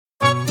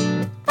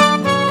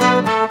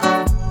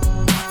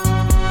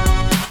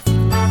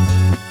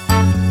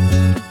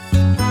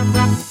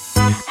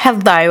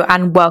Hello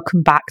and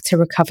welcome back to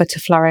Recover to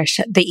Flourish,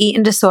 the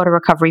Eating Disorder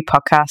Recovery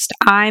Podcast.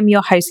 I'm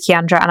your host,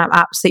 Kiandra, and I'm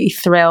absolutely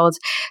thrilled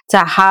to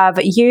have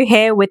you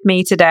here with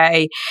me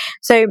today.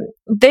 So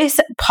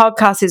this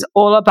podcast is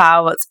all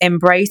about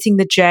embracing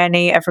the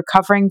journey of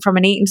recovering from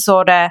an eating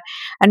disorder.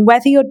 And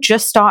whether you're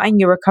just starting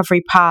your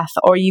recovery path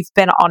or you've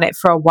been on it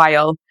for a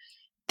while,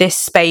 this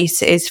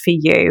space is for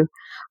you.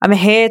 I'm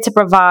here to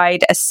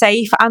provide a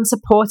safe and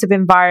supportive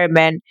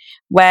environment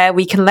where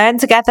we can learn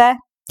together,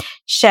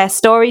 share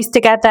stories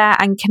together,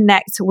 and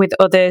connect with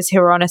others who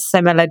are on a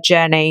similar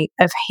journey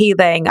of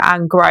healing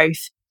and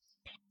growth.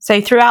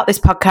 So throughout this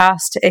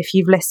podcast, if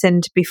you've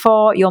listened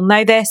before, you'll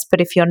know this,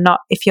 but if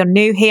you're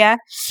new here,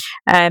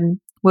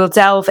 we'll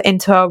delve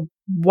into a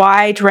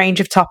wide range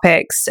of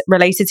topics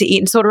related to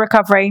eating disorder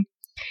recovery,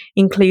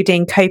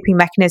 including coping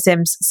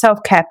mechanisms,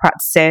 self-care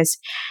practices,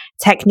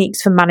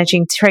 techniques for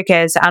managing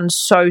triggers, and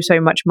so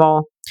much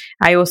more.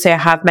 I also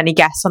have many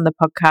guests on the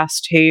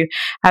podcast who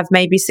have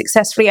maybe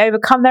successfully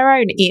overcome their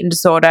own eating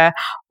disorder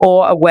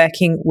or are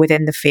working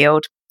within the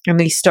field. And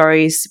these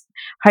stories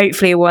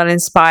hopefully will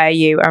inspire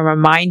you and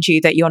remind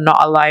you that you're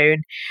not alone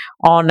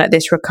on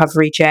this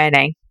recovery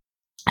journey.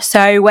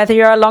 So whether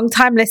you're a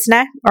long-time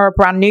listener or a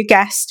brand new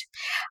guest,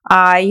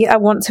 I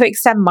want to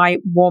extend my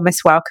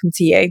warmest welcome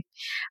to you.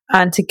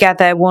 And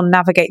together we'll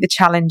navigate the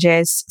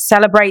challenges,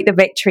 celebrate the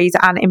victories,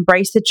 and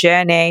embrace the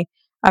journey,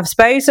 I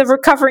suppose, of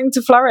recovering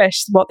to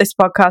flourish, what this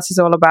podcast is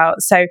all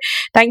about. So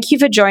thank you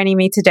for joining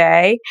me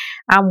today.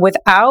 And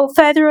without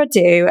further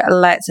ado,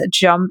 let's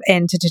jump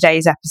into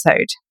today's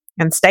episode.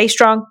 And stay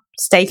strong,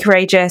 stay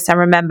courageous, and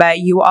remember,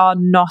 you are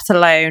not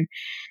alone.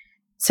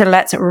 So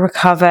let's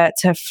recover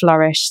to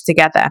flourish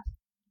together.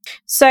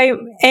 So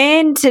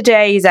in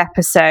today's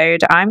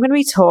episode, I'm going to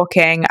be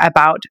talking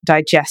about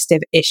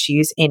digestive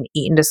issues in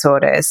eating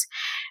disorders.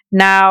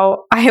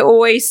 Now, I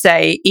always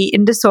say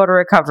eating disorder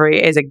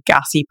recovery is a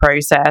gassy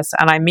process,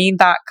 and I mean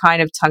that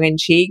kind of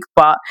tongue-in-cheek,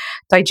 but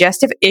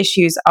digestive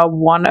issues are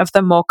one of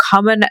the more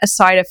common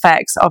side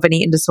effects of an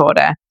eating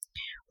disorder.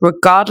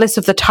 Regardless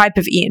of the type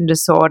of eating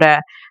disorder,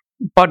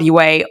 body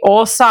weight,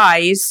 or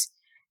size,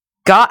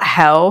 gut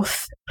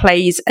health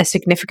plays a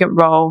significant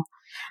role,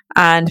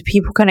 and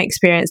people can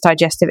experience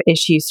digestive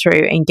issues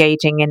through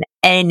engaging in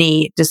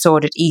any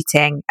disordered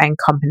eating and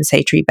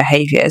compensatory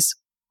behaviors.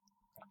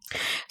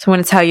 So I'm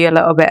going to tell you a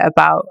little bit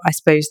about, I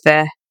suppose,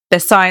 the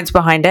science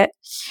behind it.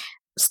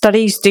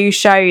 Studies do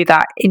show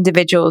that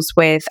individuals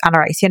with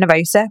anorexia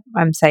nervosa,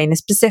 I'm saying this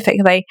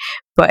specifically,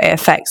 but it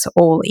affects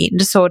all eating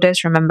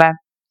disorders. Remember,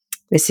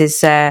 this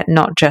is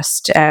not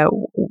just,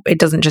 it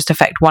doesn't just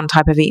affect one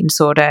type of eating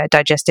disorder.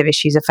 Digestive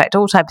issues affect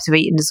all types of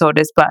eating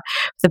disorders. But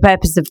for the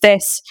purpose of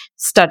this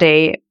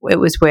study, it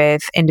was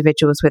with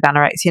individuals with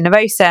anorexia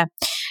nervosa.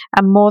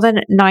 And more than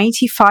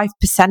 95%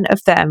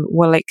 of them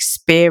will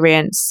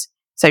experience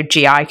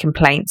GI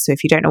complaints. So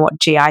if you don't know what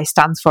GI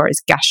stands for,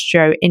 it's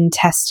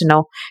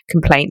gastrointestinal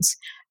complaints.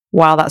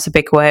 Wow, that's a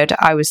big word.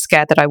 I was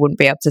scared that I wouldn't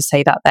be able to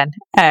say that then.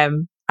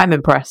 I'm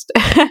impressed.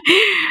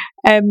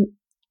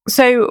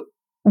 So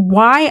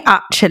why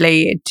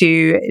actually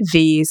do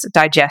these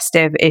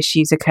digestive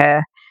issues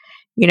occur?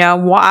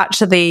 What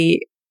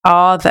actually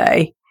are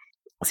they?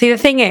 See, the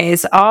thing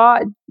is,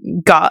 our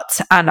gut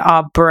and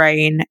our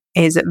brain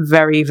is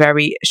very,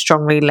 very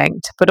strongly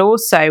linked. But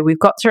also, we've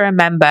got to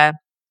remember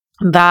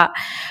that,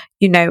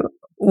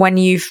 when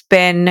you've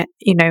been,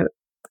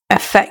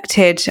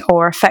 affected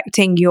or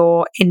affecting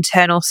your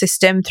internal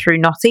system through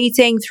not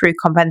eating, through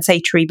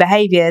compensatory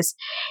behaviors,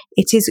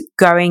 it is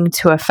going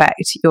to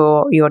affect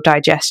your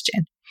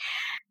digestion.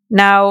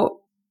 Now,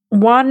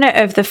 one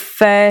of the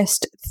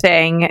first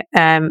thing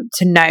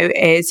to note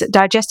is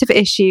digestive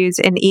issues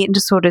in eating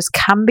disorders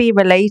can be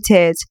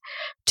related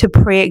to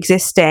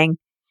pre-existing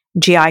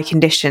GI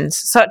conditions,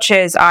 such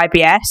as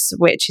IBS,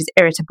 which is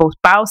irritable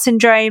bowel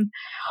syndrome,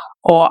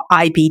 or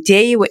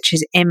IBD, which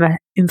is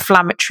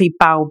inflammatory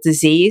bowel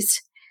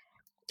disease.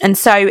 And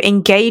so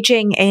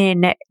engaging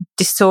in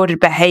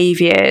disordered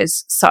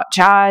behaviors such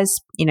as,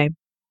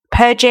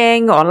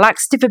 purging or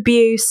laxative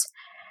abuse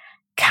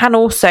can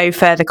also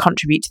further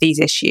contribute to these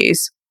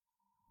issues.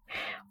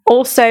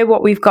 Also,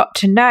 what we've got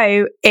to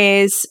know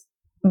is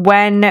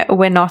when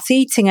we're not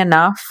eating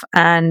enough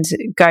and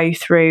go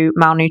through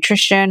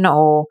malnutrition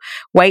or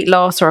weight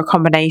loss or a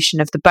combination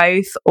of the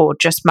both, or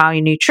just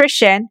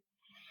malnutrition,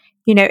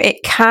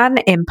 it can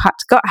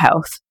impact gut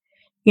health.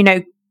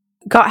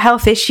 Gut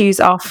health issues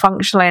are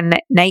functional in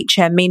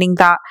nature, meaning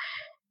that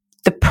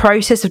the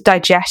process of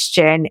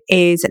digestion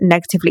is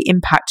negatively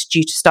impacted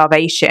due to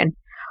starvation.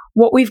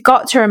 What we've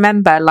got to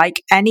remember,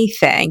 like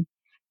anything,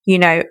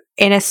 in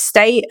a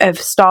state of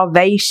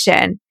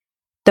starvation,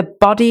 the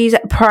body's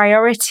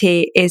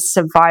priority is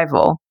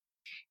survival,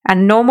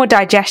 and normal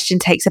digestion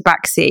takes a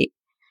backseat.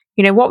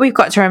 What we've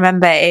got to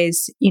remember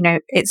is,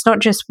 it's not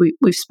just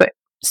we've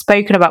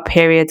spoken about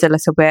periods a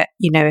little bit.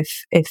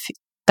 If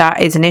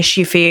that is an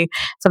issue for you,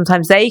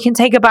 sometimes they can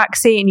take a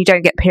backseat and you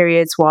don't get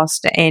periods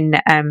whilst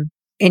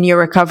in your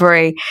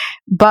recovery.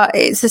 But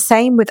it's the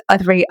same with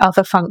every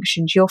other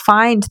functions. You'll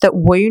find that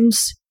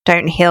wounds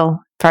don't heal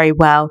very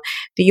well,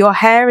 that your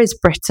hair is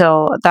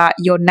brittle, that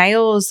your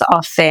nails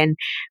are thin,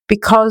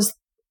 because,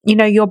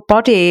 your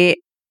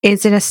body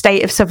is in a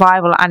state of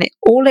survival, and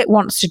all it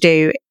wants to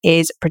do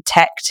is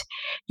protect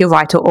your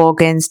vital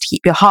organs, to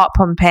keep your heart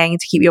pumping,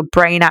 to keep your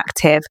brain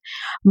active.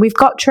 And we've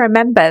got to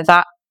remember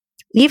that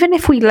even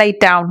if we laid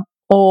down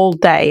all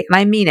day, and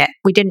I mean it,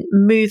 we didn't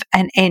move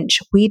an inch,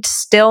 we'd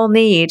still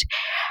need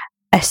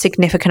a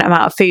significant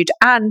amount of food.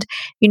 And,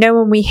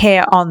 when we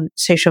hear on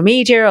social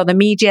media or the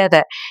media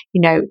that,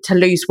 to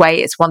lose weight,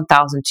 it's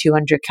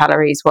 1,200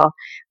 calories. Well,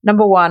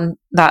 number one,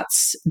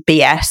 that's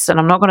BS. And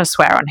I'm not going to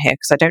swear on here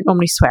because I don't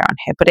normally swear on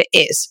here, but it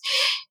is.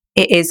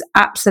 It is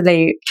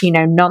absolute,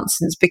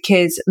 nonsense,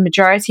 because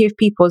majority of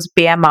people's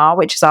BMR,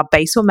 which is our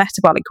basal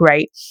metabolic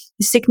rate,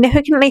 is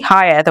significantly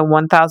higher than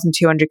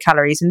 1,200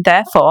 calories. And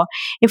therefore,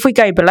 if we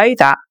go below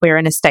that, we're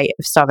in a state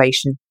of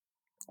starvation.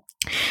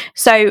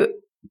 So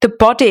the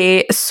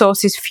body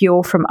sources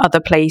fuel from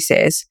other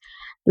places,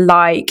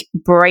 like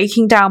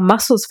breaking down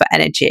muscles for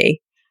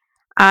energy.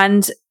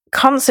 And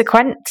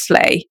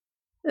consequently,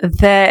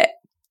 the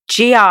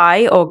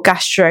GI or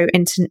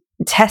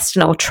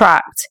gastrointestinal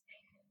tract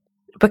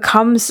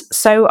becomes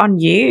so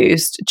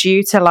unused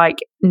due to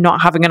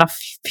not having enough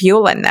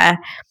fuel in there.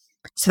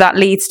 So that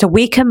leads to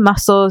weakened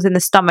muscles in the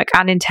stomach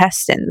and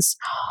intestines.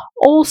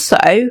 Also,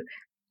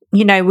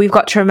 we've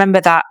got to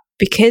remember that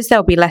because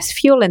there'll be less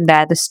fuel in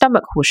there, the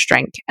stomach will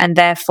shrink. And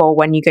therefore,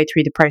 when you go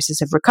through the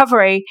process of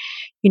recovery,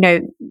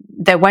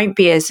 there won't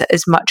be as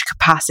much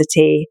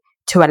capacity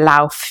to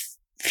allow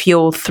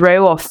fuel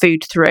through or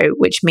food through,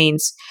 which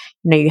means,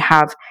 you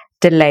have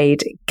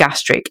delayed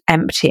gastric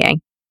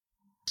emptying.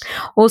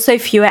 Also,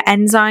 fewer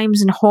enzymes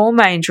and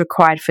hormones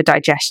required for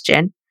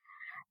digestion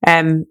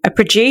are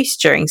produced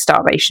during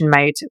starvation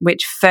mode,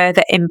 which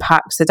further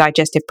impacts the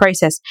digestive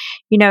process.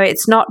 It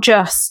is not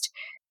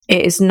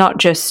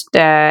just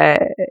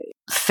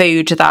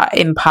food that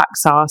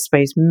impacts our,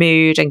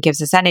 mood and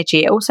gives us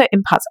energy. It also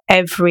impacts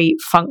every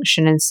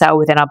function and cell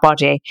within our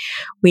body.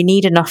 We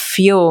need enough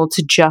fuel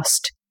to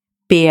just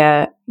be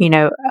a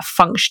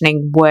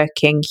functioning,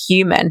 working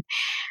human.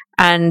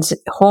 And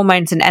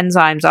hormones and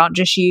enzymes aren't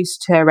just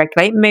used to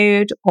regulate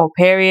mood or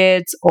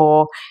periods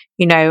or,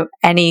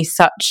 any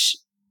such,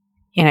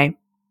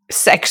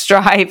 sex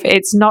drive.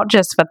 It's not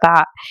just for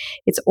that.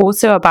 It's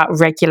also about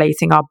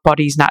regulating our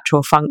body's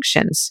natural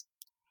functions.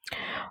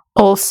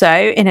 Also,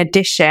 in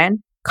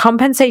addition,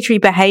 compensatory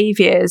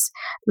behaviors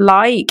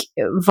like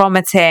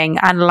vomiting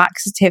and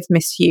laxative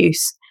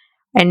misuse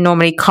are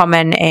normally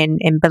common in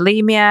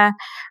bulimia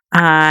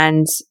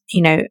and,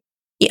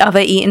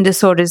 other eating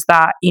disorders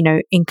that,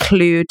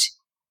 include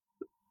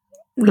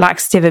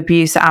laxative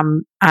abuse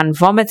and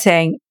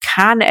vomiting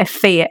can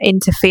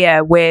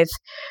interfere with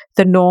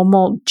the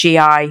normal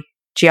GI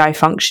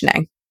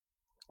functioning.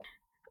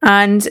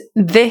 And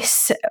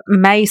this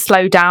may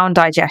slow down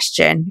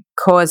digestion,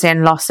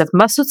 causing loss of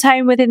muscle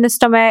tone within the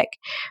stomach,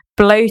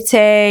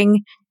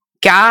 bloating,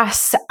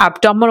 gas,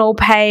 abdominal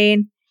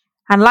pain,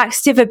 and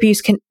laxative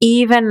abuse can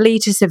even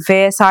lead to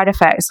severe side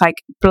effects like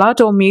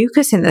blood or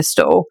mucus in the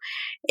stool,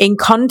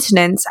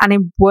 incontinence, and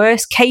in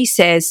worst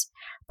cases,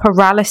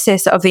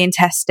 paralysis of the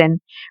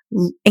intestine,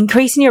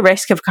 increasing your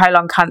risk of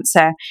colon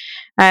cancer.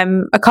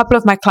 A couple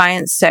of my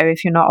clients, so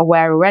if you're not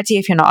aware already,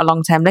 if you're not a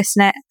long-term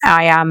listener,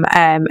 I am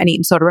an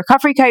eating disorder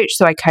recovery coach,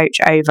 so I coach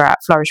over at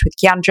Flourish with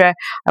Kiandra.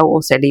 I will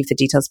also leave the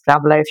details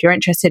down below if you're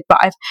interested, but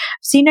I've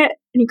seen an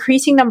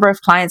increasing number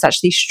of clients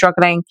actually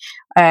struggling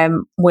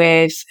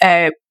with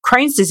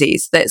Crohn's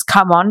disease that's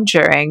come on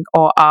during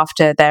or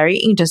after their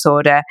eating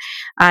disorder.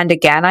 And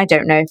again, I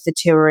don't know if the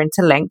two are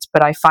interlinked,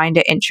 but I find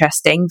it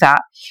interesting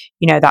that,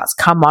 that's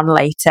come on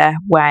later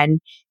when,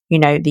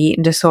 the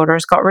eating disorder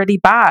has got really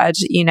bad,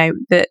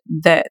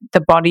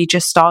 the body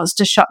just starts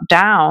to shut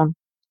down.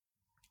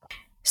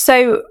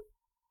 So,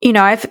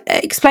 I've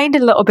explained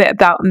a little bit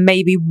about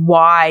maybe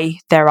why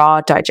there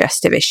are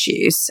digestive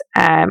issues.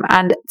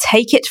 And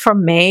take it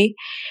from me,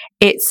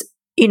 it's,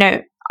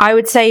 I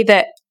would say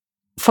that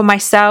for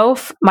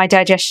myself, my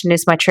digestion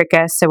is my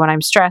trigger. So when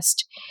I'm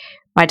stressed,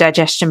 my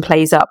digestion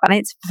plays up, and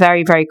it's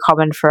very, very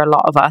common for a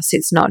lot of us.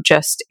 It's not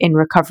just in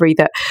recovery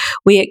that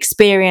we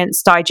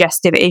experience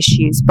digestive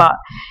issues, but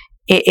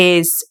it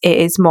is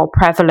more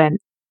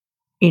prevalent,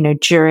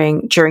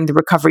 during the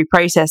recovery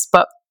process.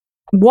 But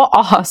what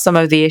are some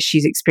of the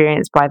issues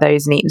experienced by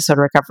those in eating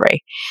disorder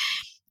recovery?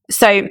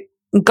 So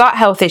gut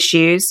health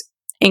issues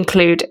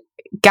include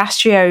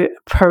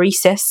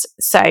gastroparesis.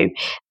 So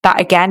that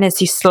again is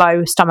your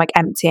slow stomach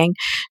emptying.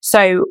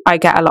 So I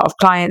get a lot of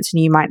clients,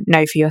 and you might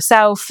know for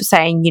yourself,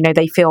 saying,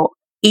 they feel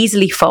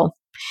easily full,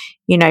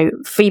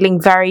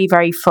 feeling very,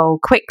 very full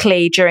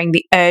quickly during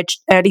the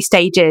early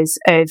stages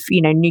of,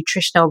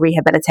 nutritional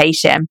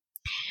rehabilitation,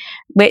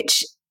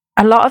 which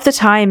a lot of the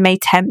time may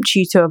tempt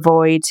you to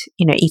avoid,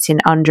 eating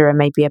under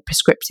maybe a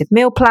prescriptive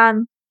meal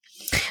plan,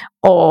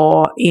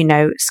 or,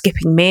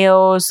 skipping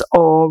meals,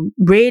 or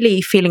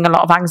really feeling a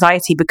lot of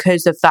anxiety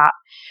because of that,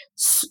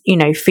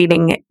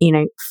 feeling,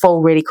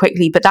 full really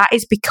quickly. But that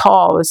is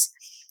because,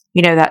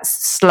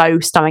 that's slow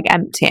stomach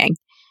emptying.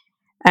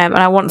 And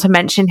I want to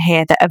mention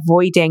here that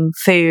avoiding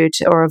food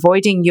or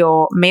avoiding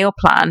your meal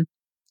plan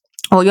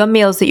or your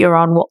meals that you're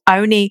on will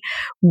only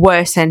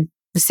worsen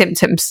the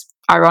symptoms,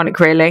 ironic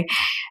really.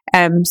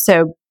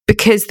 So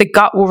because the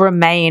gut will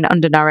remain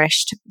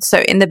undernourished. So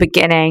in the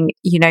beginning,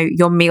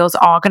 your meals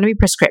are going to be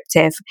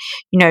prescriptive.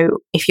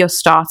 If you're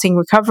starting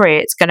recovery,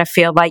 it's going to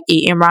feel like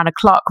eating around a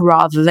clock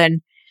rather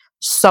than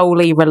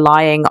solely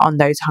relying on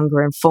those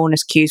hunger and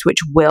fullness cues, which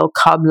will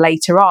come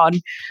later on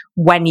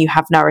when you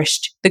have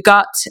nourished the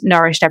gut,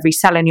 nourished every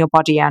cell in your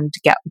body, and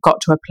got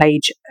to a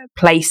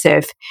place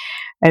of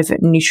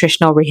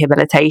nutritional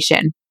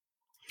rehabilitation.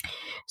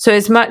 So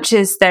as much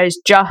as there's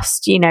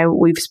just,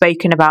 we've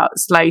spoken about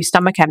slow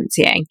stomach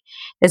emptying,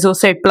 there's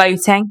also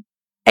bloating.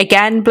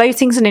 Again,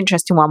 bloating's an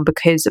interesting one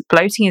because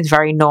bloating is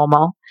very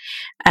normal.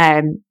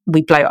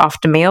 We bloat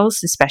after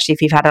meals, especially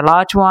if you've had a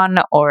large one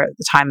or at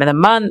the time of the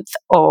month,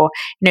 or,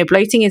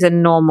 bloating is a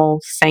normal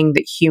thing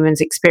that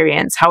humans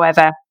experience.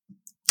 However,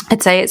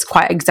 I'd say it's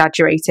quite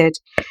exaggerated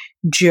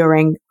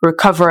during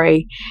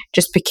recovery,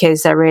 just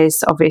because there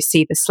is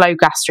obviously the slow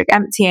gastric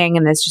emptying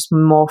and there's just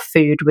more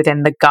food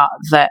within the gut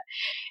that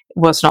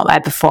was not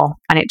there before,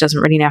 and it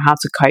doesn't really know how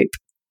to cope.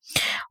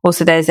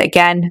 Also, there's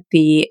again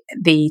the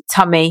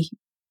tummy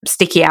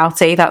sticky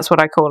outy, that's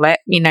what I call it,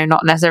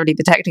 not necessarily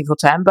the technical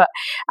term, but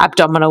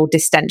abdominal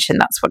distension,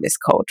 that's what it's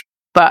called.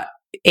 But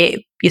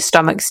your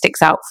stomach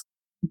sticks out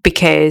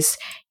because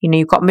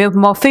you've got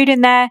more food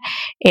in there.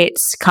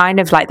 It's kind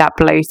of like that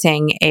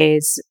bloating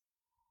is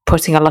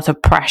putting a lot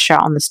of pressure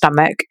on the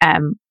stomach,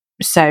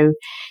 so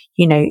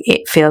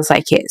it feels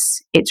like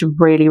it's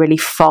really, really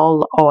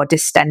full or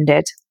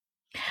distended.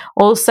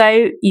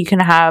 Also, you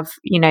can have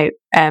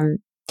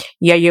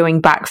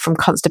yo-yoing back from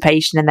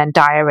constipation and then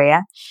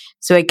diarrhea.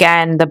 So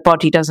again, the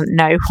body doesn't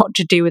know what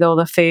to do with all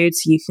the food,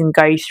 so you can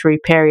go through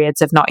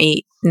periods of not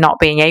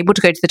being able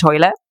to go to the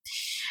toilet.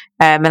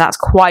 And that's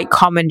quite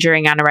common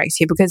during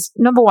anorexia because,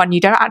 number one, you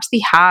don't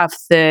actually have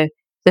the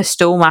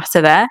stool matter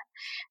there,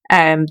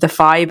 the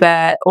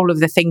fiber, all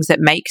of the things that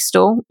make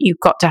stool. You've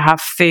got to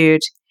have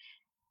food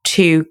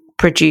to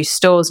produce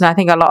stools. And I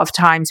think a lot of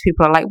times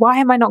people are like, why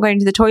am I not going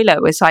to the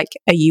toilet? It's like,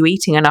 are you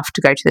eating enough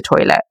to go to the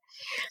toilet?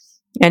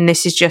 And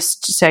this is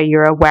just so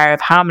you're aware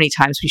of how many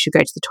times we should go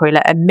to the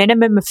toilet. A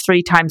minimum of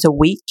 3 times a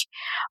week,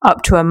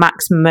 up to a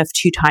maximum of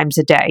 2 times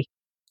a day.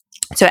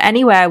 So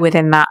anywhere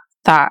within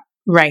that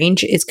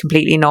range is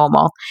completely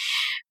normal.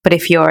 But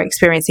if you're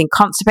experiencing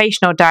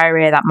constipation or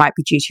diarrhea, that might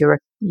be due to your,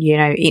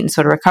 eating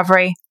disorder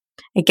recovery.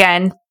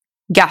 Again,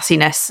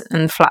 gassiness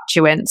and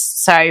flatulence.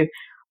 So,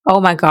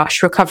 oh my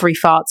gosh, recovery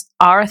farts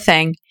are a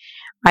thing.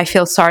 I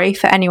feel sorry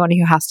for anyone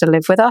who has to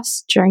live with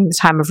us during the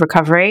time of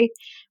recovery.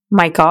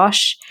 My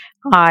gosh,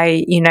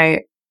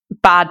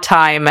 bad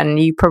time, and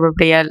you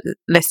probably are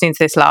listening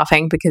to this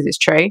laughing because it's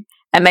true.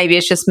 And maybe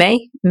it's just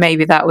me.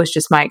 Maybe that was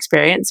just my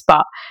experience.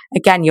 But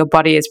again, your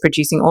body is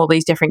producing all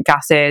these different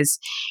gases.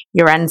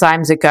 Your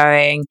enzymes are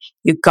going.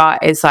 Your gut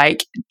is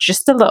like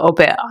just a little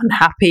bit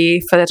unhappy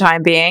for the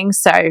time being.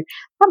 So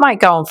that might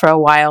go on for a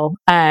while.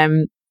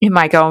 It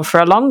might go on for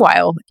a long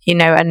while,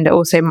 and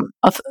also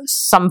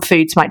some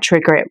foods might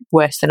trigger it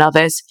worse than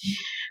others.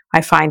 I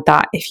find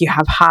that if you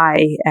have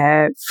high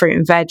fruit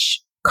and veg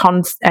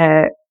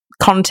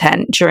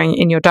content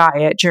in your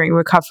diet during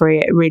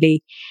recovery, it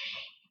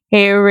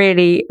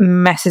really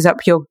messes up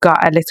your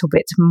gut a little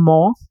bit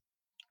more.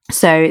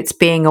 So it's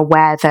being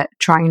aware that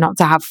trying not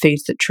to have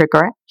foods that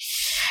trigger it.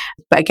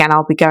 But again,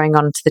 I'll be going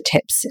on to the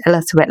tips a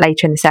little bit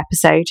later in this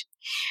episode.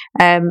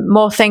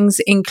 More things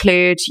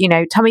include,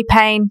 tummy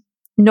pain,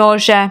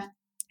 nausea,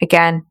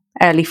 again,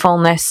 early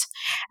fullness,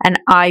 and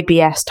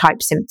IBS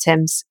type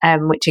symptoms,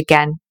 which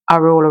again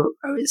are all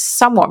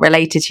somewhat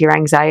related to your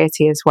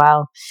anxiety as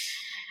well.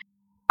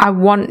 I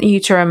want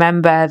you to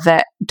remember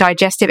that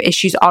digestive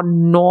issues are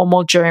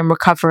normal during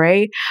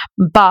recovery,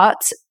 but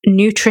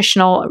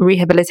nutritional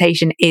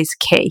rehabilitation is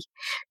key.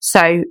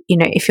 So,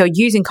 if you're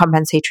using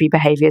compensatory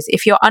behaviors,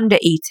 if you're under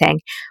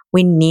eating,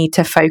 we need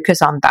to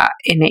focus on that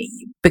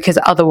because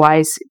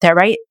otherwise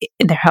there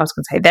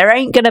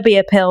ain't going to be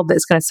a pill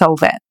that's going to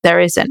solve it. There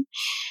isn't.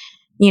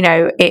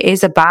 It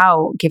is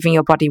about giving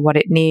your body what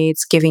it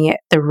needs, giving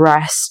it the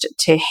rest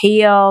to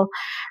heal.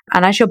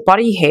 And as your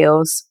body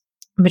heals,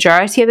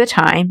 majority of the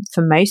time,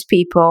 for most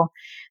people,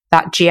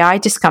 that GI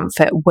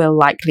discomfort will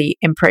likely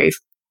improve.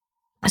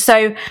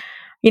 So,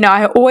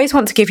 I always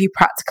want to give you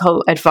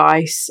practical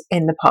advice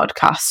in the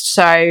podcast.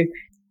 So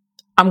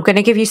I'm going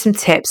to give you some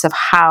tips of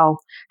how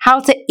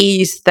to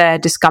ease the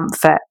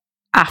discomfort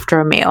after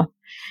a meal,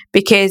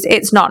 because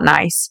it's not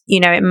nice.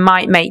 It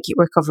might make your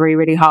recovery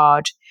really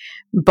hard,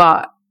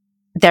 but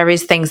there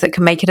is things that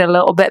can make it a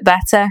little bit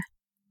better.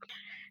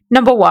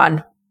 Number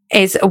one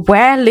is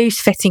wear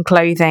loose-fitting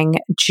clothing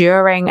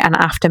during and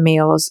after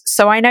meals.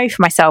 So I know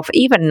for myself,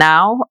 even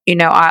now,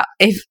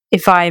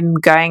 if I'm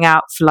going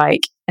out for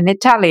like an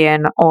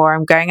Italian or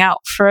I'm going out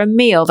for a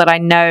meal that I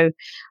know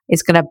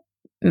is going to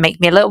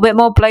make me a little bit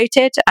more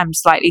bloated, I'm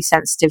slightly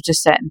sensitive to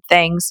certain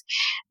things,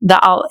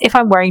 if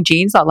I'm wearing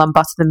jeans, I'll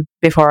unbutton them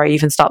before I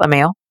even start the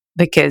meal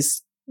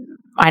because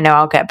I know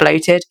I'll get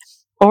bloated.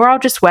 or I'll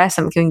just wear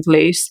something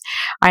loose.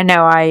 I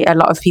know a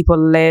lot of people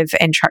live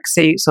in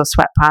tracksuits or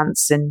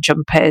sweatpants and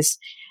jumpers,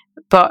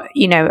 but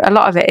a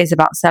lot of it is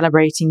about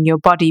celebrating your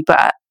body,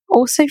 but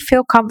also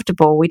feel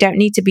comfortable. We don't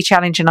need to be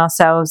challenging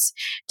ourselves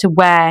to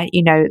wear,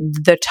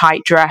 the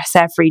tight dress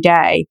every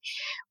day.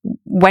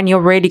 When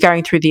you're really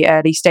going through the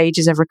early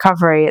stages of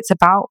recovery, it's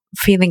about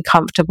feeling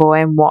comfortable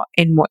in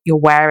what you're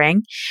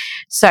wearing.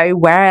 So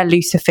wear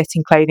looser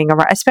fitting clothing,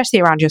 especially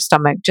around your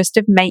stomach, just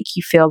to make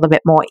you feel a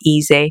bit more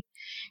easy,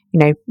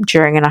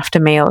 during and after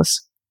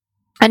meals.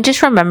 And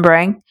just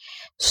remembering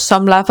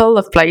some level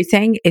of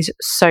bloating is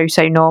so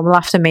normal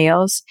after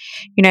meals.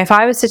 If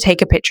I was to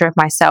take a picture of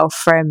myself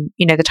from,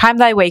 the time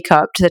that I wake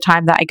up to the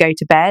time that I go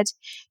to bed,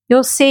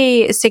 you'll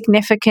see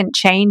significant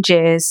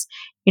changes.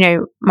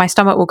 My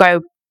stomach will go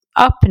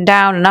up and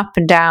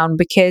down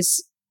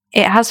because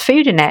it has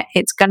food in it.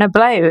 It's going to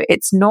blow.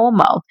 It's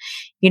normal.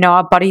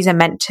 Our bodies are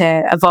meant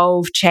to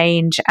evolve,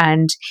 change,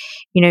 and,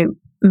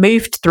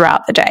 moved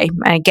throughout the day.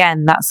 And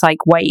again, that's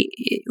like weight,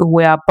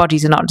 where our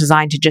bodies are not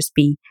designed to just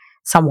be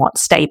somewhat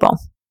stable.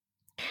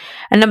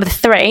 And number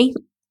 3,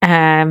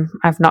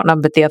 I've not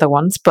numbered the other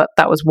ones, but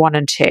that was 1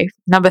 and 2.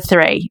 Number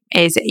 3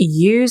 is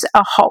use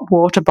a hot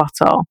water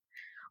bottle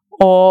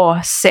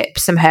or sip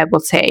some herbal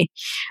tea.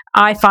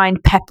 I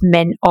find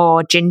peppermint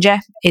or ginger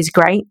is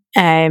great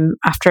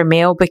after a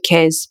meal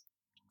because,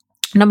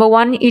 number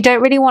 1, you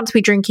don't really want to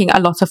be drinking a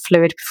lot of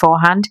fluid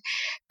beforehand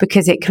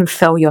because it can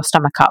fill your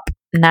stomach up.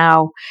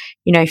 Now,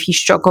 if you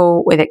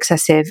struggle with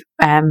excessive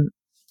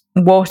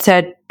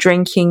water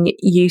drinking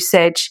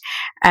usage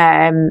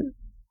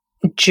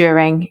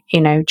during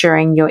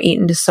your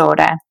eating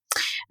disorder,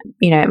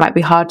 it might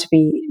be hard to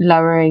be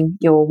lowering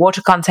your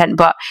water content,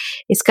 but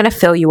it's going to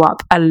fill you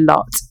up a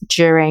lot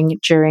during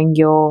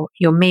your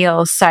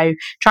meals. So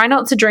try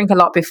not to drink a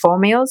lot before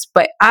meals,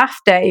 but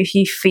after, if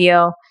you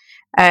feel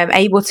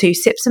able to,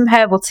 sip some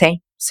herbal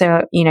tea.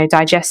 So,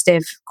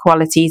 digestive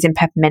qualities in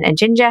peppermint and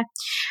ginger,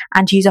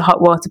 and use a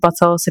hot water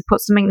bottle. So put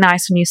something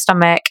nice on your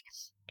stomach,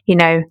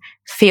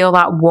 feel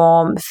that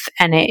warmth,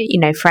 and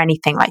it, for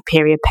anything like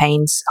period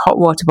pains, hot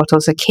water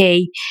bottles are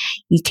key.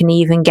 You can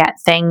even get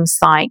things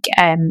like,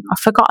 I've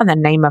forgotten the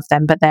name of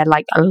them, but they're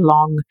like a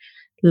long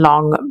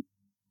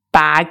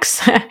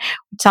bags, which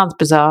sounds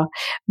bizarre,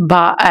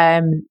 but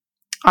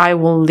I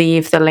will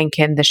leave the link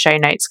in the show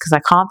notes because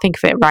I can't think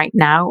of it right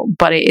now,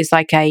 but it is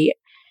like a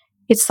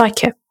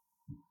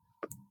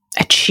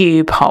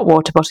tube hot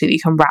water bottle that you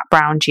can wrap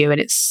around you, and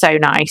it's so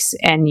nice,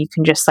 and you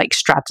can just like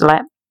straddle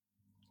it.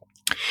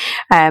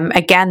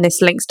 Again,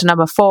 this links to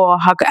number 4,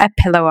 hug a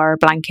pillow or a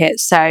blanket.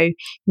 So,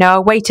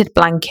 a weighted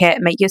blanket,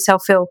 make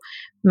yourself feel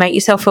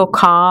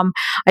calm.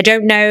 I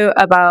don't know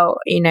about,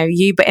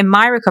 you, but in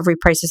my recovery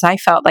process, I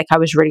felt like I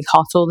was really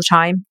hot all the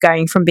time,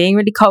 going from being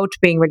really cold to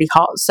being really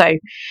hot. So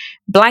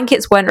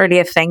blankets weren't really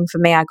a thing for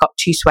me. I got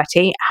too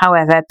sweaty.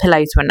 However,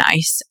 pillows were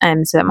nice.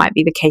 So that might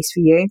be the case for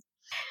you.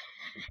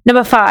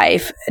 Number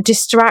 5,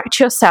 distract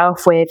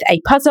yourself with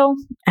a puzzle,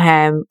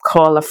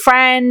 call a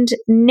friend,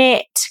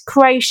 knit,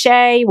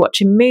 crochet,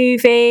 watch a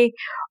movie,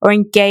 or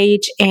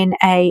engage in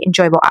an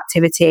enjoyable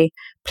activity.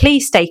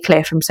 Please stay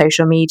clear from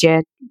social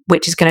media,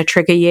 which is going to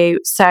trigger you.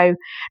 So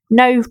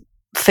no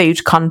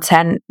food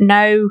content,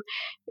 no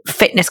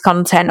fitness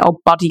content or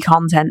body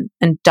content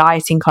and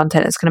dieting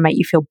content that's going to make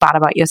you feel bad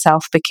about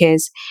yourself,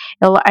 because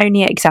it'll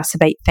only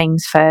exacerbate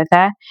things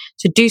further.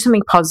 So do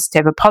something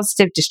positive, a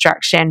positive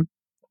distraction.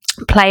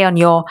 Play on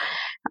your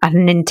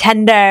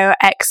Nintendo,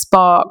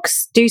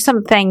 Xbox, do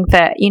something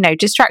that,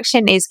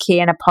 distraction is key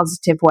in a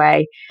positive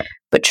way,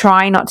 but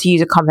try not to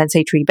use a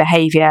compensatory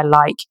behavior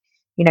like,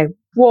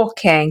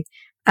 walking,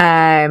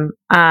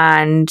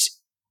 and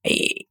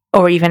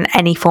or even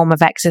any form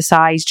of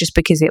exercise, just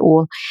because it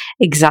will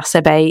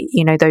exacerbate,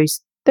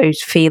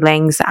 those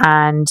feelings,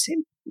 and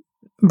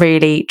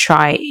really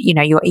try,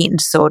 your eating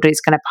disorder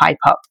is going to pipe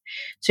up.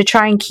 So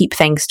try and keep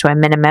things to a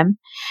minimum.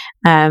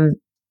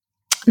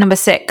 Number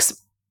 6,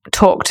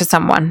 talk to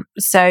someone.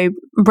 So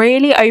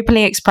really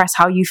openly express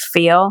how you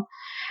feel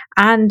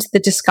and the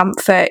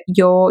discomfort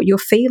you're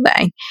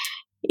feeling.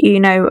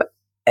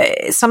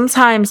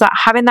 Sometimes that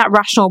having that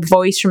rational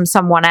voice from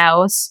someone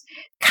else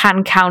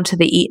can counter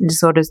the eating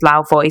disorder's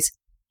loud voice.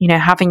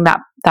 Having that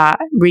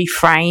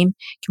reframe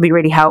can be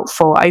really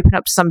helpful. Open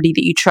up to somebody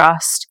that you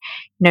trust.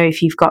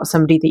 If you've got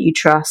somebody that you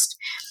trust,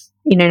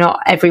 not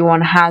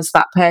everyone has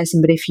that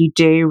person, but if you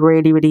do,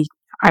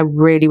 I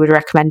really would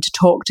recommend to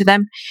talk to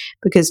them,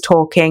 because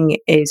talking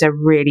is a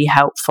really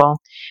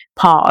helpful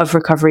part of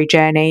recovery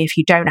journey. If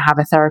you don't have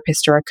a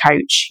therapist or a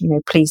coach,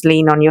 please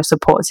lean on your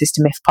support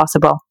system if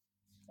possible.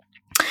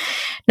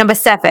 Number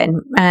 7,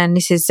 and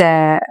this is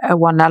a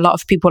one a lot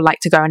of people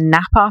like to go and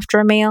nap after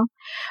a meal,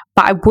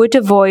 but I would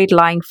avoid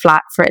lying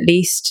flat for at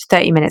least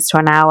 30 minutes to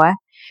an hour,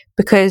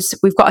 because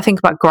we've got to think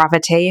about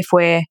gravity. If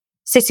we're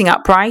sitting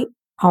upright,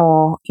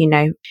 or,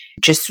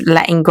 just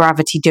letting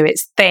gravity do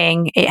its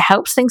thing, it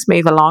helps things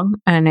move along.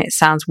 And it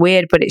sounds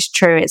weird, but it's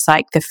true. It's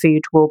like the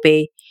food will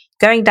be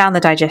going down the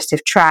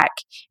digestive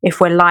tract.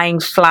 If we're lying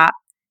flat,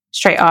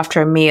 straight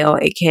after a meal,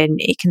 it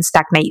can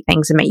stagnate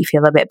things and make you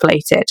feel a bit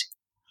bloated.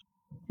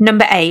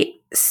 Number 8,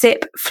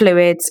 sip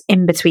fluids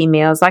in between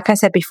meals. Like I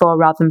said before,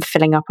 rather than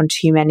filling up on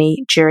too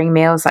many during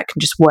meals, that can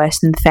just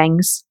worsen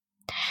things.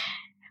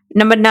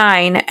 Number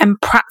 9, and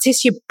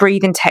practice your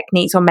breathing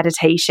techniques or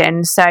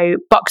meditation. So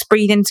box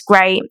breathing's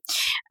great,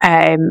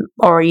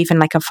 or even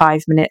like a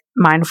 5-minute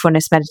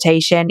mindfulness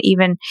meditation,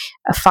 even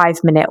a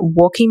 5-minute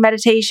walking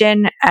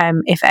meditation,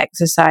 if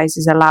exercise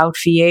is allowed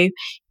for you.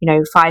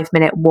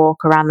 5-minute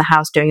walk around the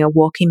house doing a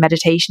walking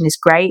meditation is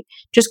great.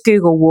 Just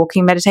Google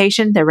walking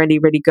meditation. They're really,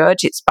 really good.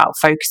 It's about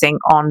focusing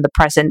on the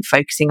present,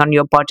 focusing on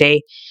your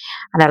body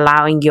and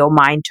allowing your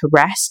mind to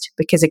rest.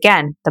 Because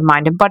again, the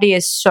mind and body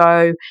is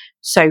so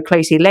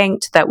closely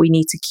linked that we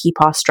need to keep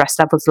our stress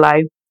levels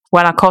low.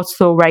 When our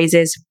cortisol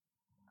raises,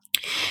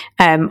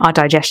 our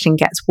digestion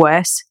gets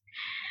worse.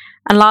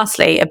 And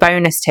lastly, a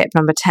bonus tip,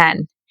 number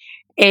 10,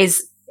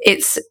 is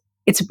it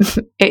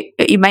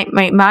might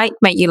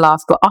make you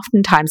laugh, but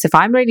oftentimes if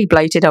I'm really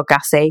bloated or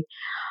gassy,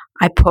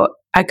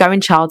 I go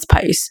in child's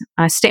pose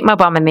and I stick my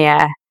bum in the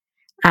air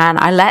and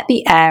I let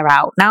the air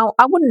out. Now,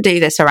 I wouldn't do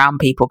this around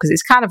people because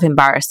it's kind of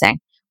embarrassing,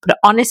 but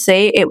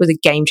honestly, it was a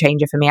game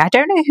changer for me. I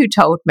don't know who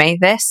told me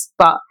this,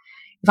 but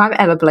if I'm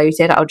ever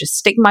bloated, I'll just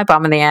stick my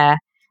bum in the air,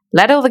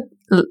 let all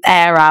the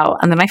air out,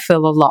 and then I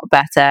feel a lot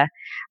better.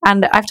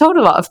 And I've told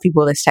a lot of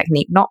people this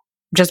technique, not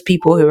just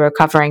people who are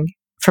recovering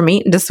from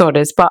eating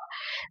disorders, but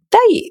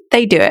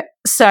they do it.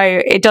 So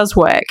it does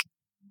work.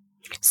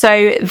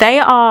 So they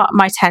are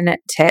my 10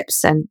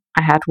 tips, and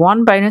I had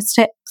one bonus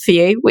tip for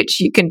you, which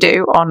you can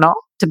do or not,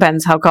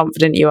 depends how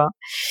confident you are.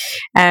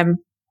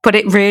 But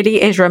it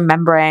really is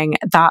remembering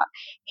that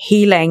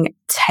healing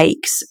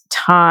takes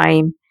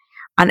time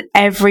and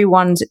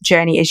everyone's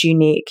journey is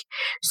unique.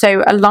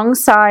 So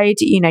alongside,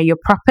 your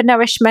proper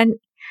nourishment,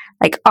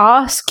 like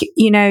ask,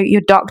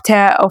 your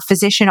doctor or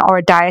physician or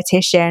a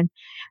dietitian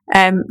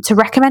to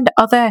recommend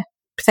other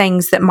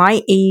things that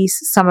might ease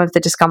some of the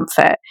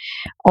discomfort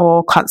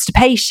or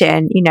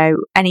constipation,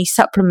 any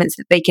supplements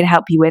that they can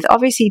help you with.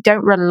 Obviously,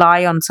 don't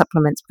rely on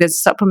supplements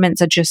because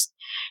supplements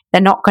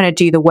they're not going to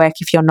do the work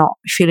if you're not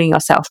feeling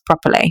yourself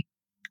properly.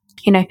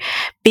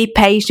 Be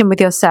patient with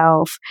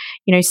yourself,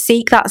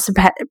 seek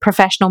that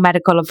professional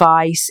medical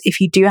advice. If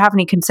you do have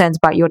any concerns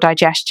about your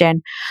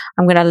digestion,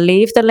 I'm going to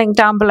leave the link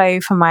down below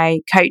for my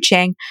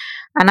coaching.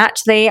 And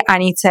actually, I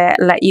need to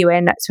let you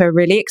in to a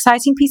really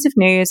exciting piece of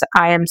news.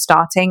 I am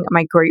starting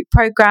my group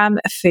program,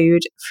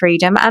 Food,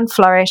 Freedom and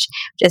Flourish,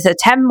 which is a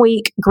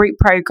 10-week group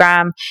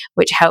program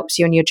which helps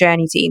you on your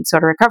journey to eating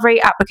disorder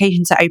recovery.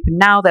 Applications are open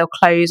now. They'll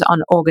close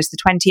on August the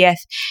 20th.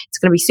 It's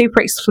going to be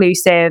super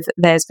exclusive.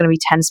 There's going to be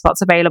 10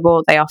 spots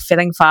available. They are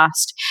filling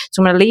fast.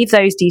 So I'm going to leave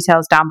those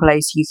details down below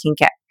so you can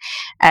get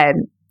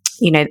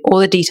all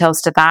the details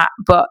to that,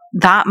 but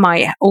that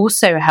might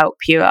also help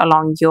you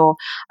along your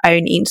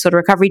own eating disorder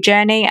recovery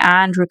journey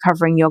and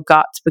recovering your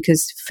gut,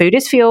 because food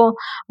is fuel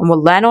and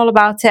we'll learn all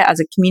about it as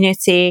a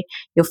community.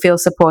 You'll feel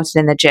supported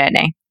in the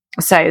journey.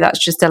 So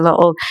that's just a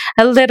little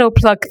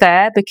plug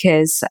there,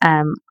 because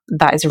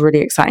that is a really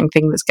exciting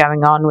thing that's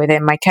going on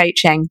within my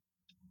coaching.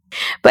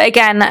 But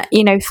again,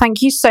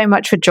 thank you so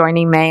much for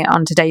joining me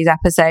on today's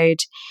episode.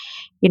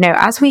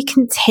 As we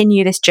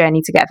continue this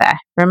journey together,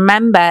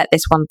 remember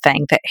this one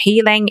thing, that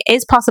healing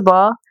is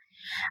possible.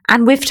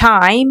 And with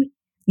time,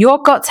 your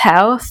gut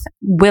health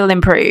will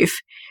improve.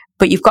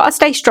 But you've got to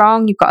stay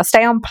strong. You've got to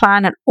stay on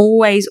plan and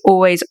always,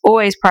 always,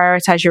 always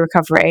prioritize your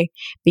recovery.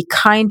 Be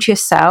kind to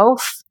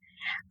yourself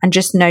and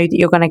just know that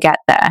you're going to get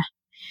there.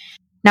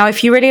 Now,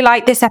 if you really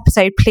like this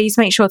episode, please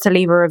make sure to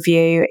leave a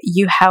review.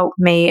 You help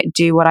me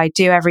do what I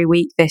do every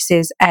week. This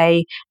is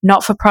a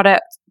not-for-profit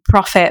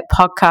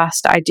podcast.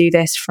 I do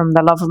this from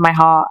the love of my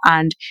heart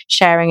and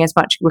sharing as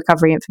much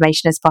recovery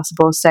information as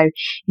possible. So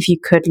if you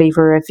could leave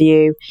a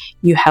review,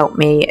 you help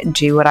me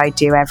do what I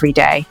do every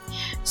day.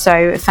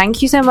 So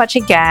thank you so much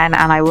again,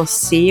 and I will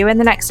see you in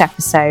the next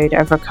episode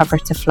of Recover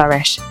to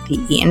Flourish, the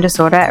Eating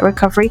Disorder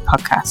Recovery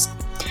Podcast.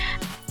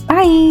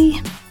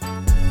 Bye.